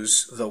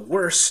use the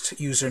worst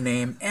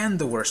username and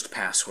the worst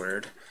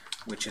password,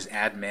 which is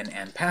admin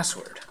and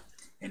password.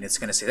 And it's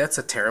going to say that's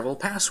a terrible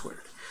password.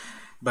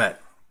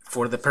 But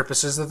for the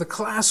purposes of the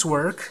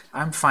classwork,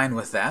 I'm fine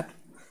with that.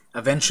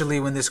 Eventually,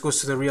 when this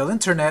goes to the real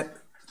internet,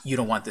 you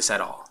don't want this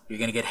at all. You're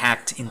going to get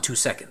hacked in 2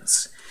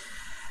 seconds.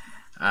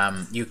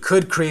 You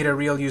could create a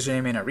real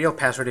username and a real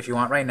password if you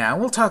want right now.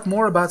 We'll talk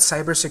more about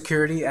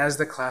cybersecurity as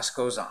the class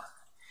goes on.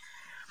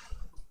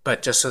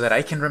 But just so that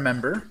I can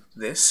remember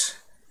this,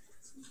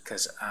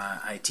 because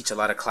I teach a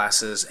lot of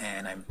classes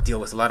and I deal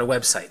with a lot of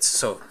websites.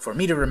 So for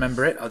me to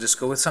remember it, I'll just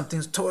go with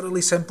something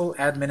totally simple,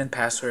 admin and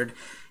password.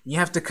 You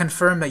have to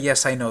confirm that,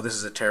 yes, I know this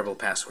is a terrible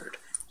password.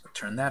 So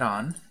turn that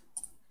on,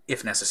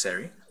 if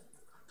necessary.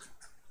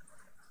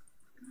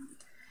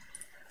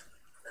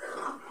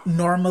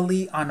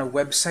 Normally on a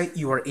website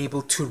you are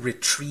able to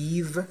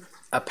retrieve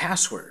a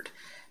password.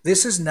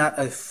 This is not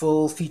a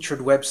full-featured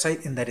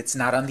website in that it's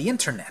not on the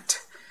internet.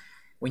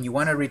 When you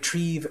want to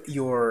retrieve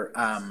your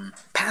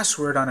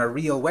password on a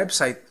real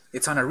website,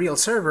 it's on a real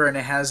server and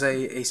it has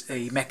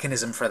a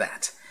mechanism for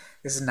that.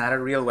 This is not a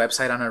real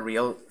website on a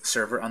real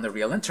server on the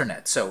real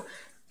internet. So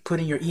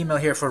putting your email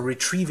here for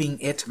retrieving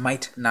it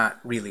might not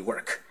really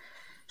work.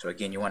 So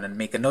again, you want to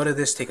make a note of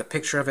this, take a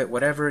picture of it,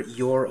 whatever,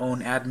 your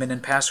own admin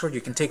and password.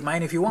 You can take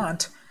mine if you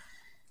want,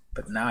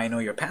 but now I know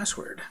your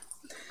password.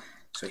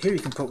 So here you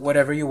can put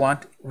whatever you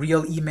want,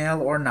 real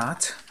email or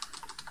not.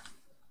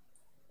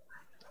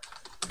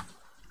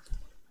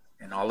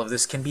 And all of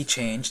this can be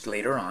changed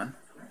later on.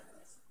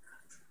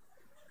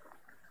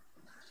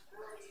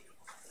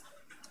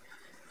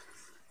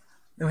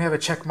 Then we have a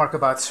check mark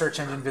about search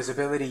engine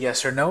visibility,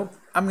 yes or no.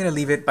 I'm going to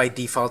leave it by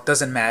default,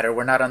 doesn't matter,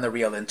 we're not on the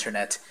real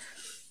internet.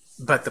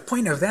 But the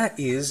point of that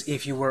is,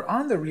 if you were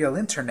on the real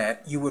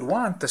internet, you would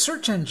want the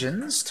search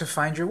engines to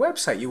find your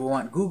website. You would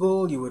want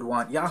Google, you would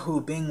want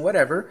Yahoo, Bing,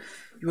 whatever.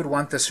 You would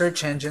want the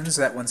search engines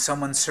that when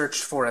someone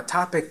searched for a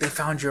topic, they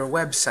found your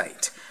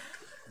website.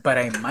 But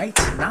I might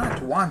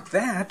not want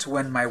that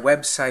when my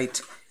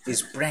website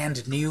is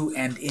brand new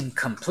and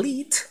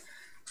incomplete.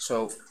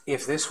 So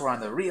if this were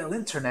on the real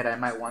internet, I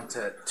might want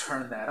to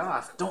turn that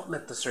off. Don't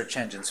let the search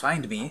engines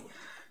find me.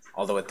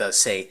 Although it does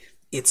say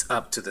it's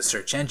up to the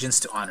search engines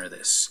to honor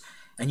this.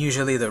 And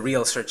usually the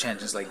real search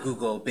engines like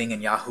Google, Bing,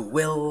 and Yahoo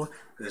will.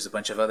 There's a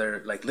bunch of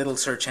other like little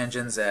search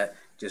engines that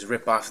just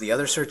rip off the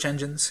other search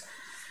engines.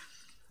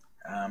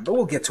 But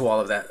we'll get to all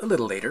of that a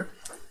little later.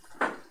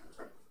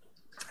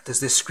 Does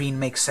this screen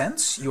make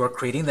sense? You are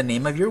creating the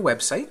name of your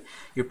website.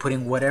 You're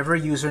putting whatever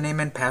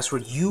username and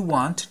password you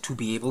want to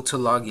be able to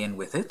log in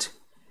with it.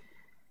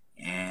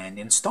 And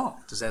install.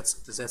 Does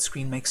that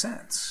screen make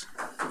sense?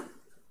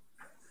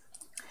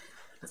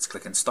 Let's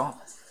click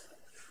Install.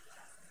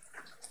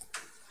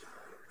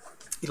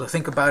 It'll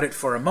think about it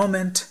for a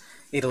moment.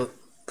 It'll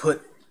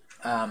put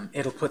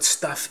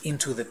stuff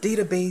into the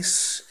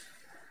database.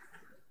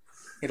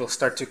 It'll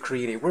start to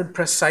create a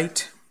WordPress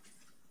site.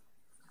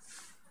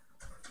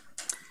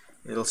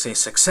 It'll say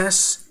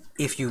success.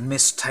 If you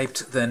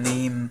mistyped the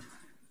name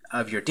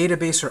of your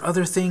database or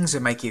other things,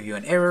 it might give you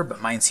an error,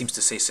 but mine seems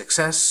to say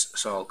success,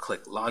 so I'll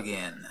click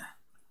Login.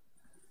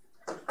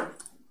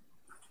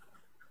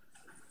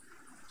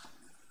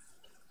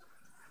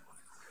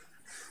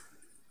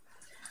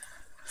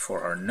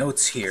 For our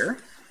notes here,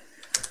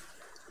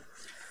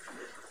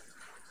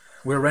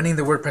 we're running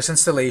the WordPress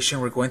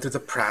installation. We're going through the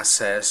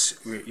process.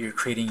 You're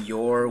creating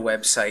your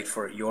website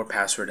for your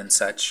password and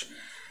such.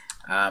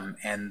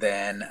 And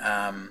then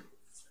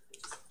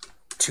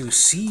to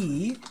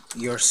see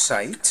your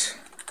site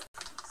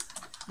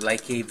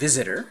like a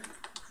visitor,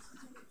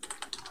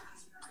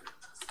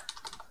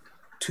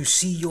 to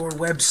see your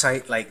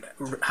website like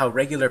how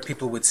regular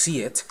people would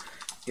see it,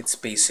 it's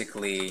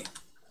basically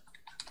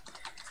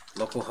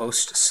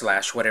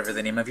localhost / whatever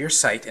the name of your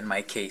site, in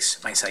my case,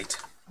 my site.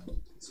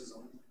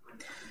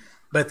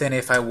 But then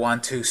if I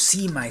want to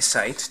see my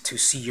site, to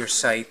see your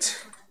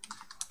site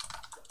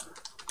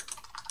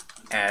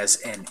as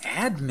an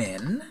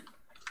admin,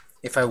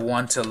 if I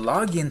want to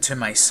log into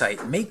my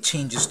site, make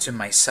changes to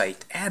my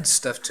site, add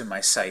stuff to my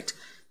site,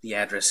 the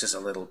address is a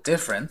little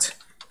different.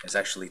 There's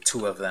actually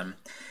two of them.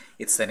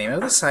 It's the name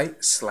of the site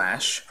 /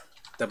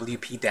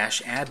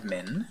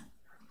 wp-admin,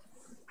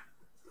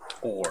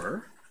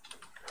 or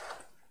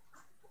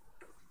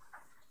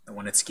the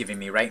one it's giving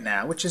me right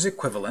now, which is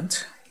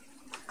equivalent.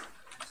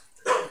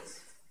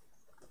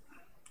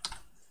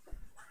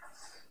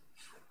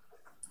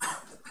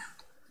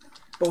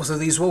 Both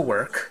of these will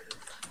work.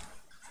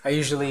 I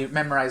usually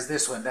memorize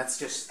this one. That's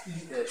just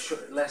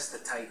less to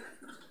type.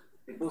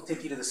 They both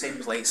take you to the same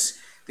place.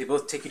 They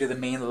both take you to the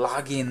main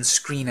login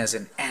screen as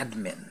an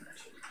admin.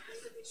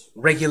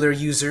 Regular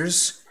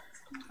users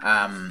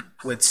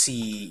would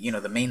see,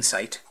 the main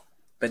site,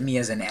 but me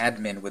as an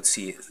admin would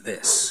see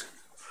this.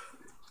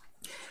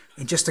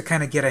 And just to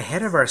kind of get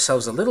ahead of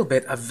ourselves a little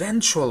bit,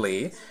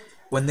 eventually,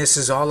 when this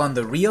is all on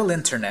the real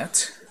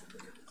internet,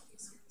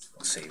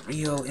 we'll say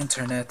real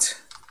internet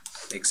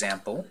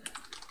example,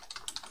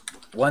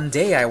 one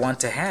day I want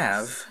to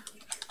have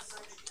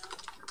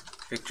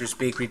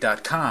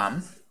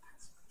victorsbakery.com,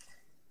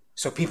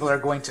 so people are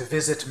going to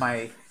visit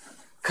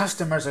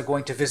customers are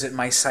going to visit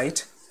my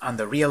site on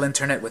the real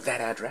internet with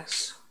that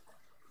address.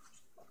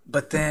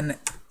 But then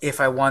if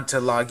I want to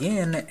log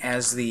in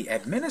as the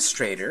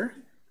administrator,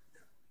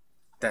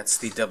 that's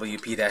the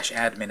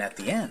wp-admin at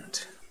the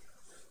end.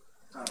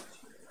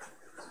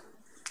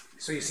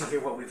 So you see here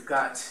what we've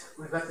got.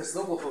 We've got this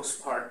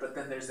localhost part, but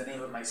then there's the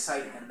name of my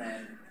site, and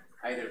then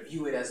either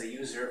view it as a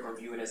user or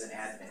view it as an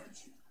admin.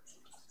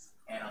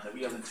 And on the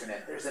real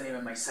internet, there's the name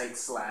of my site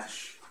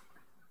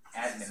 /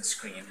 admin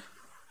screen.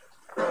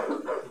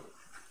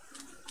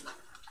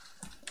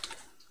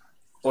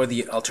 Or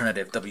the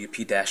alternative,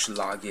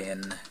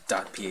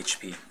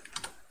 wp-login.php.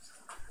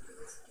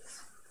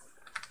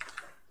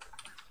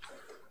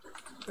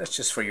 That's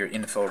just for your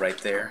info right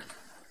there.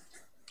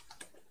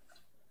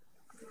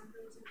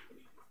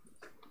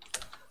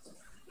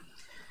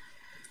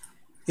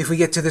 If we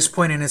get to this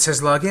point and it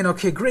says login,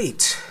 okay,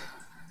 great.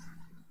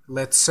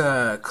 Let's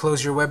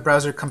close your web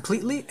browser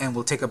completely, and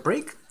we'll take a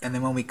break. And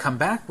then when we come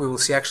back, we will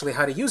see actually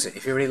how to use it.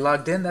 If you're already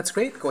logged in, that's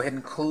great. Go ahead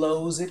and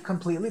close it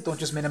completely. Don't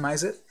just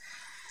minimize it.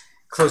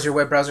 Close your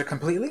web browser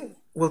completely.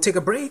 We'll take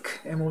a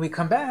break, and when we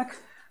come back,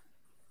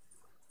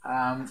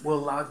 we'll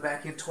log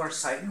back into our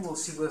site, and we'll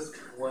see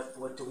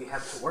what do we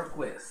have to work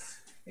with.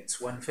 It's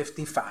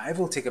 1:55.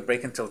 We'll take a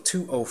break until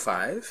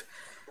 2:05.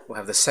 We'll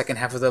have the second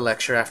half of the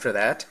lecture after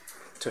that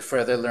to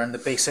further learn the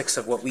basics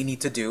of what we need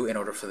to do in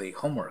order for the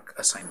homework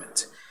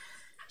assignment.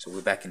 So we'll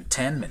be back in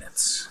 10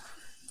 minutes.